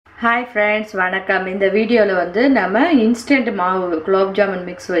Hi friends, வணக்கம். இந்த வீடியோல வந்து நம்ம இன்ஸ்டன்ட் மாவு குலோப் ஜாமுன்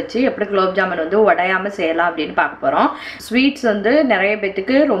மிக்ஸ் வச்சு எப்படி குலோப் ஜாமுன் வந்து உடையாம செய்யலாம் அப்படினு பார்க்க போறோம். ஸ்வீட்ஸ் வந்து நிறைய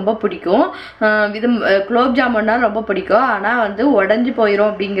பேருக்கு ரொம்ப பிடிக்கும். இது குலோப் ஜாமுன்னா ரொம்ப பிடிக்கும். ஆனா வந்து உடைஞ்சு போயிடும்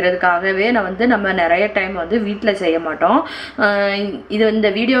அப்படிங்கிறதுக்காகவே நான் வந்து நம்ம நிறைய டைம் வந்து வீட்ல செய்ய மாட்டோம். இது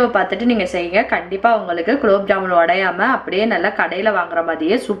இந்த வீடியோவை பார்த்துட்டு நீங்க செய்யுங்க. கண்டிப்பா உங்களுக்கு குலோப் ஜாமுன் உடையாம அப்படியே நல்லா கடையில வாங்குற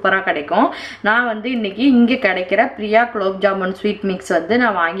மாதிரியே சூப்பரா கிடைக்கும். நான் வந்து இன்னைக்கு இங்க கிடைக்கிற பிரியா குலோப் ஜாமுன் ஸ்வீட் மிக்ஸ் வந்து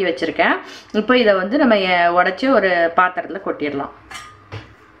நான் வாங்கி வச்சிருக்கேன். இப்போ இத வந்து நம்ம உடைச்சு ஒரு பாத்திரத்துல கொட்டிடலாம்.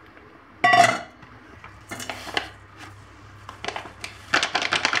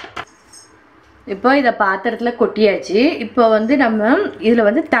 இப்போ இத பாத்திரத்துல கொட்டியாச்சு. இப்போ வந்து நம்ம இதுல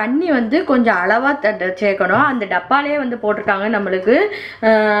வந்து தண்ணி வந்து கொஞ்சம் அளவா சேர்க்கணும். அந்த டப்பாலயே வந்து போட்டுருக்காங்க நம்மளுக்கு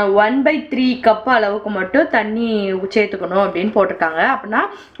 1/3 கப் அளவுக்கு மட்டும் தண்ணி சேர்த்துக்கணும் அப்படின்னு போட்டிருக்காங்க. அப்படின்னா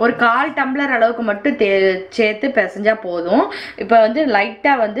ஒரு 1/4 டம்ளர் அளவுக்கு மட்டும் சேர்த்து பிசைஞ்சா போதும். இப்போ வந்து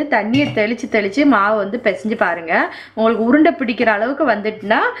லைட்டா வந்து தண்ணியை தெளிச்சு மாவு வந்து பிசைஞ்சு பாருங்க. உங்களுக்கு உருண்டை பிடிக்கிற அளவுக்கு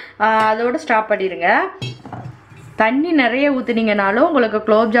வந்துட்டுனா அதோட ஸ்டாப் பண்ணிடுங்க. தண்ணி நிறைய ஊத்துனீங்கனாலும் உங்களுக்கு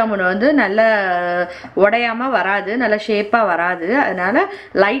குலோப் ஜாமுன் வந்து நல்ல உடையாம வராது, நல்ல ஷேப்பா வராது. அதனால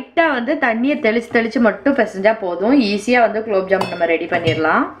லைட்டா வந்து தண்ணியை தெளிச்சு மட்டும் பிசைஞ்சா போதும். ஈஸியா வந்து குலோப் ஜாமுன் நம்ம ரெடி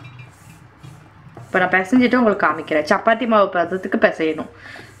பண்ணிடலாம். இப்போ நான் பிசைஞ்சிட்டு உங்களுக்கு காமிக்கிறேன். சப்பாத்தி மாவு பதத்துக்கு பிசையணும்.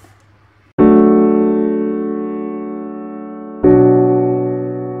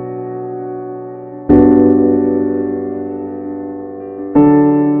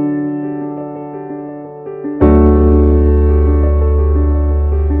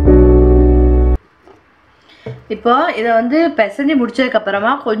 இப்போ இத வந்து பிசைஞ்சு முடிச்சதுக்கு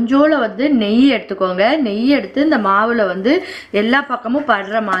அப்புறமா கொஞ்சோல வந்து நெய் எடுத்துக்கோங்க. நெய் எடுத்து இந்த மாவுல வந்து எல்லா பக்கமும்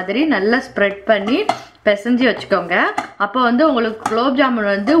படுற மாதிரி நல்லா ஸ்ப்ரெட் பண்ணி பிசைஞ்சு வச்சுக்கோங்க. அப்போ வந்து உங்களுக்கு குலோப்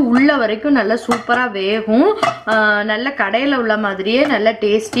ஜாமுன் வந்து உள்ள வரைக்கும் நல்லா சூப்பரா வேகும். நல்ல கடையில உள்ள மாதிரியே நல்ல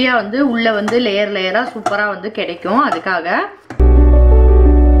டேஸ்டியா வந்து உள்ள வந்து லேயர் லேயரா சூப்பரா வந்து கிடைக்கும். அதுக்காக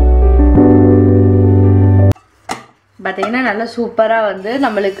பார்த்தீங்கன்னா நல்லா சூப்பராக வந்து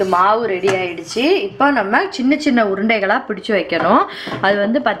நம்மளுக்கு மாவு ரெடி ஆயிடுச்சு. இப்போ நம்ம சின்ன சின்ன உருண்டைகளாக பிடிச்சி வைக்கணும். அது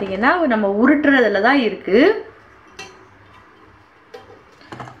வந்து பார்த்தீங்கன்னா நம்ம உருட்டுறதுல தான் இருக்குது.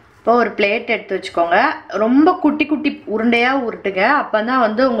 இப்போ ஒரு பிளேட் எடுத்து வச்சுக்கோங்க. ரொம்ப குட்டி குட்டி உருண்டையாக உருட்டுங்க. அப்போ தான்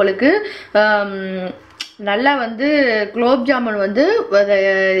வந்து உங்களுக்கு நல்லா வந்து குலோப் ஜாமுன் வந்து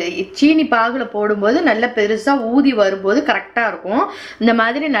சீனி பாகுல போடும்போது நல்லா பெருசா ஊதி வரும்போது கரெக்டா இருக்கும். இந்த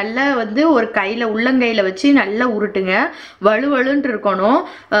மாதிரி நல்லா வந்து ஒரு கையில உள்ளங்கையில வச்சு நல்லா உருட்டுங்க. வலுவலுன்னு இருக்கணும்.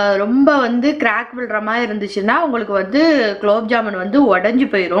 ரொம்ப வந்து கிராக் விழுற மாதிரி இருந்துச்சுன்னா உங்களுக்கு வந்து குலோப் ஜாமுன் வந்து உடஞ்சி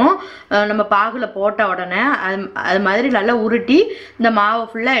போயிடும். நம்ம பாகுல போட்ட உடனே அது மாதிரி நல்லா உருட்டி இந்த மாவை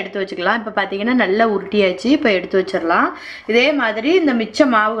ஃபுல்லா எடுத்து வச்சுக்கலாம். இப்போ பார்த்தீங்கன்னா நல்லா உருட்டியாச்சு. இப்போ எடுத்து வச்சிடலாம். இதே மாதிரி இந்த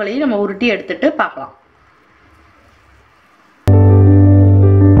மிச்ச மாவுகளையும் நம்ம உருட்டி எடுத்துட்டு பார்க்கலாம்.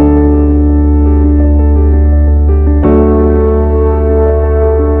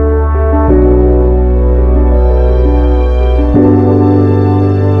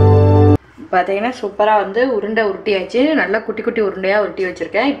 பார்த்தீங்கன்னா சூப்பராக வந்து உருண்டை உருட்டியாச்சு. நல்லா குட்டி குட்டி உருண்டையாக உருட்டி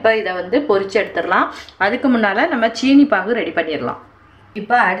வச்சுருக்கேன். இப்போ இதை வந்து பொரிச்சு எடுத்துடலாம். அதுக்கு முன்னால் நம்ம சீனி பாகு ரெடி பண்ணிடலாம்.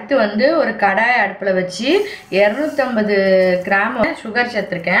 இப்போ அடுத்து வந்து ஒரு கடாய் அடுப்பில் வச்சு 250 கிராம் சுகர்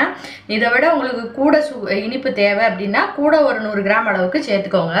சேர்த்துருக்கேன். இதை விட உங்களுக்கு கூட இனிப்பு தேவை அப்படின்னா கூட ஒரு 100 கிராம் அளவுக்கு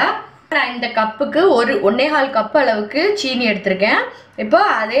சேர்த்துக்கோங்க. நான் இந்த கப்புக்கு 1.25 கப் அளவுக்கு சீனி எடுத்திருக்கேன். இப்போ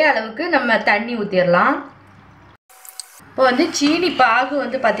அதே அளவுக்கு நம்ம தண்ணி ஊற்றிடலாம். இப்போ வந்து சீனி பாகு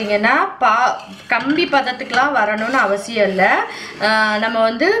வந்து பார்த்தீங்கன்னா கம்பி பதத்துக்கெலாம் வரணும்னு அவசியம் இல்லை. நம்ம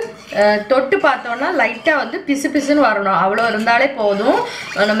வந்து தொட்டு பார்த்தோன்னா லைட்டாக வந்து பிசு பிசுன்னு வரணும். அவ்வளோ இருந்தாலே போதும்.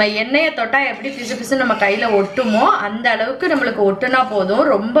 நம்ம எண்ணெயை தொட்டால் எப்படி பிசு பிசுன்னு நம்ம கையில் ஒட்டுமோ அந்த அளவுக்கு நம்மளுக்கு ஒட்டுனா போதும்.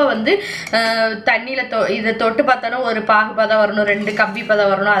 ரொம்ப வந்து தண்ணியில் இதை தொட்டு பார்த்தோன்னா ஒரு பாகு பதம் வரணும், 2 கம்பி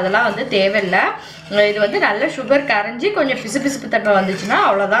பதம் வரணும், அதெல்லாம் வந்து தேவையில்லை. இது வந்து நல்ல சுகர் கரைஞ்சி கொஞ்சம் பிசு பிசுப்பு தன்மை வந்துச்சுன்னா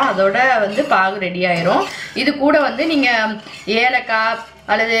அவ்வளோதான், அதோட வந்து பாகு ரெடி ஆயிரும். இது கூட வந்து நீங்கள் ஏலக்காய்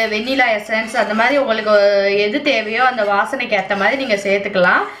அல்லது வெண்ணிலா எசன்ஸ் அந்த மாதிரி உங்களுக்கு எது தேவையோ அந்த வாசனைக்கு ஏற்ற மாதிரி நீங்கள்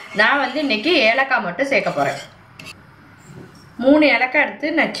சேர்த்துக்கலாம். நான் வந்து இன்னைக்கு ஏலக்காய் மட்டும் சேர்க்க போகிறேன். 3 ஏலக்காய் எடுத்து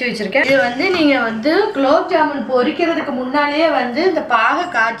நச்சு வச்சிருக்கேன். இது வந்து நீங்க வந்து குலோப் ஜாமுன் பொரிக்கிறதுக்கு முன்னாலேயே வந்து இந்த பாகை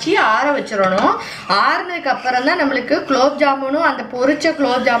காய்ச்சி ஆற வச்சிடணும். ஆறுனதுக்கு அப்புறம் தான் நம்மளுக்கு குலோப் ஜாமுனும் அந்த பொரிச்ச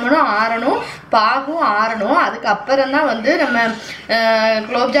குலோப் ஜாமுனும் ஆறணும், பாகும் ஆறணும். அதுக்கப்புறம் தான் வந்து நம்ம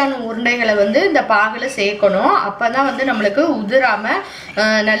குலோப் ஜாமுன் உருண்டைகளை வந்து இந்த பாகுல சேர்க்கணும். அப்பதான் வந்து நம்மளுக்கு உதிராம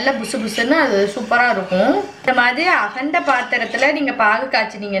நல்ல புசு புசுன்னு அது சூப்பரா இருக்கும். இந்த மாதிரி அகண்ட பாத்திரத்துல நீங்க பாகு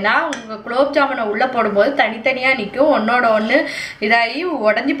காய்ச்சினீங்கன்னா உங்க குலோப் ஜாமுனை உள்ள போடும்போது தனித்தனியா நிற்கும். ஒன்னோட ஒன்று இதாகி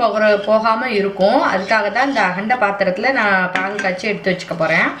உடஞ்சி போகாம இருக்கும். அதுக்காக தான் இந்த அகண்ட பாத்திரத்துல நான் பாகு காய்ச்சி எடுத்து வச்சுக்க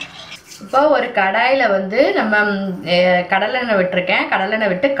போறேன். இப்போ ஒரு கடாயில வந்து நம்ம கடலெண்ணெய் விட்டுருக்கேன்.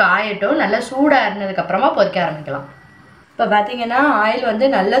 கடலெண்ணெய் விட்டு காயட்டும். நல்லா சூடாக இருந்ததுக்கு அப்புறமா பொரிக்க ஆரம்பிக்கலாம். இப்போ பார்த்தீங்கன்னா ஆயில் வந்து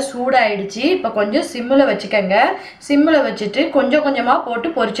நல்லா சூடாயிடுச்சு. இப்போ கொஞ்சம் சிம்மில் வச்சுக்கோங்க. சிம்மில் வச்சுட்டு கொஞ்சம் கொஞ்சமாக போட்டு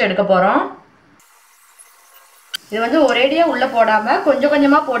பொரிச்சு எடுக்க போகிறோம். இது வந்து ஒரேடியாக உள்ளே போடாமல் கொஞ்சம்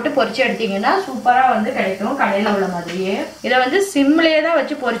கொஞ்சமாக போட்டு பொரிச்சு எடுத்தீங்கன்னா சூப்பராக வந்து கிடைக்கும், கடையில் உள்ள மாதிரியே. இதை வந்து சிம்லேயே தான்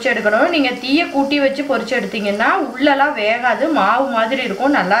வச்சு பொரிச்சு எடுக்கணும். நீங்கள் தீயை கூட்டி வச்சு பொரிச்சு எடுத்தீங்கன்னா உள்ளெல்லாம் வேகாது, மாவு மாதிரி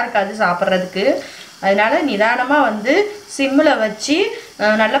இருக்கும், நல்லா இருக்காது சாப்பிட்றதுக்கு. அதனால நிதானமாக வந்து சிம்மில் வச்சு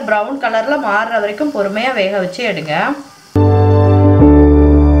நல்லா ப்ரௌன் கலரில் மாறுற வரைக்கும் பொறுமையாக வேக வச்சு எடுங்க.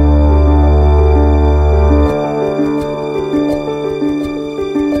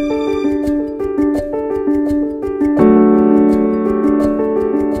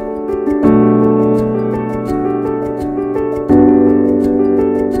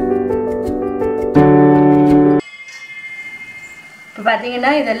 இப்போ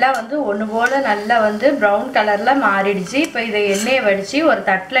பார்த்தீங்கன்னா இதெல்லாம் வந்து ஒன்று போல் நல்லா வந்து ப்ரௌன் கலரில் மாறிடுச்சு. இப்போ இதை எண்ணெயை வடித்து ஒரு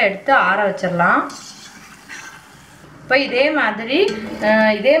தட்டில் எடுத்து ஆற வச்சிடலாம். இப்போ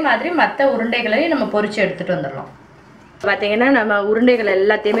இதே மாதிரி மற்ற உருண்டைகளையும் நம்ம பொரிச்சு எடுத்துகிட்டு வந்துடலாம். பார்த்தீங்கன்னா நம்ம உருண்டைகள்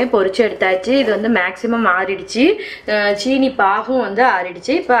எல்லாத்தையுமே பொரிச்சு எடுத்தாச்சு. இது வந்து மேக்ஸிமம் ஆறிடுச்சு. சீனி பாகும் வந்து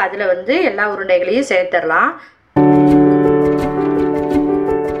ஆறிடுச்சு. இப்போ அதில் வந்து எல்லா உருண்டைகளையும் சேர்த்துடலாம்.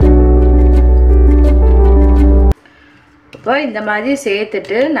 இப்போ இந்த மாதிரி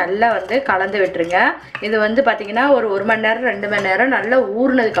சேர்த்துட்டு நல்லா வந்து கலந்து விட்டுருங்க. இது வந்து பார்த்தீங்கன்னா ஒரு மணி நேரம் 2 மணி நேரம் நல்லா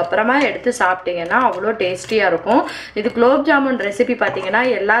ஊறினதுக்கு அப்புறமா எடுத்து சாப்பிட்டீங்கன்னா அவ்வளோ டேஸ்டியாக இருக்கும். இது குலோப் ஜாமுன் ரெசிபி பார்த்தீங்கன்னா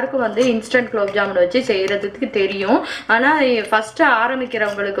எல்லாருக்கும் வந்து இன்ஸ்டன்ட் குலோப் ஜாமுன் வச்சு செய்கிறதுக்கு தெரியும். ஆனால் ஃபஸ்ட்டு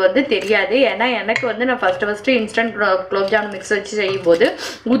ஆரம்பிக்கிறவங்களுக்கு வந்து தெரியாது. ஏன்னா எனக்கு வந்து நான் first instant gulab jamun mix வச்சு செய்யும்போது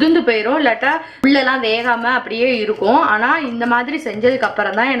உதிர்ந்து போயிடும், இல்லாட்டா உள்ளெல்லாம் வேகாமல் அப்படியே இருக்கும். ஆனால் இந்த மாதிரி செஞ்சதுக்கு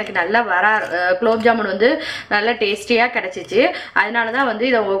அப்புறம் தான் எனக்கு நல்லா குலோப் ஜாமுன் வந்து நல்லா டேஸ்டியாக கிடைச்சிச்சு. அதனால தான் வந்து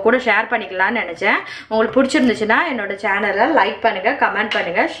இதை உங்க கூட ஷேர் பண்ணிக்கலாம்னு நினச்சேன். உங்களுக்கு பிடிச்சிருந்துச்சுன்னா என்னோட சேனலை லைக் பண்ணுங்கள், கமெண்ட்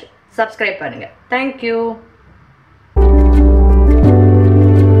பண்ணுங்கள், சப்ஸ்கிரைப் பண்ணுங்கள். தேங்க்யூ.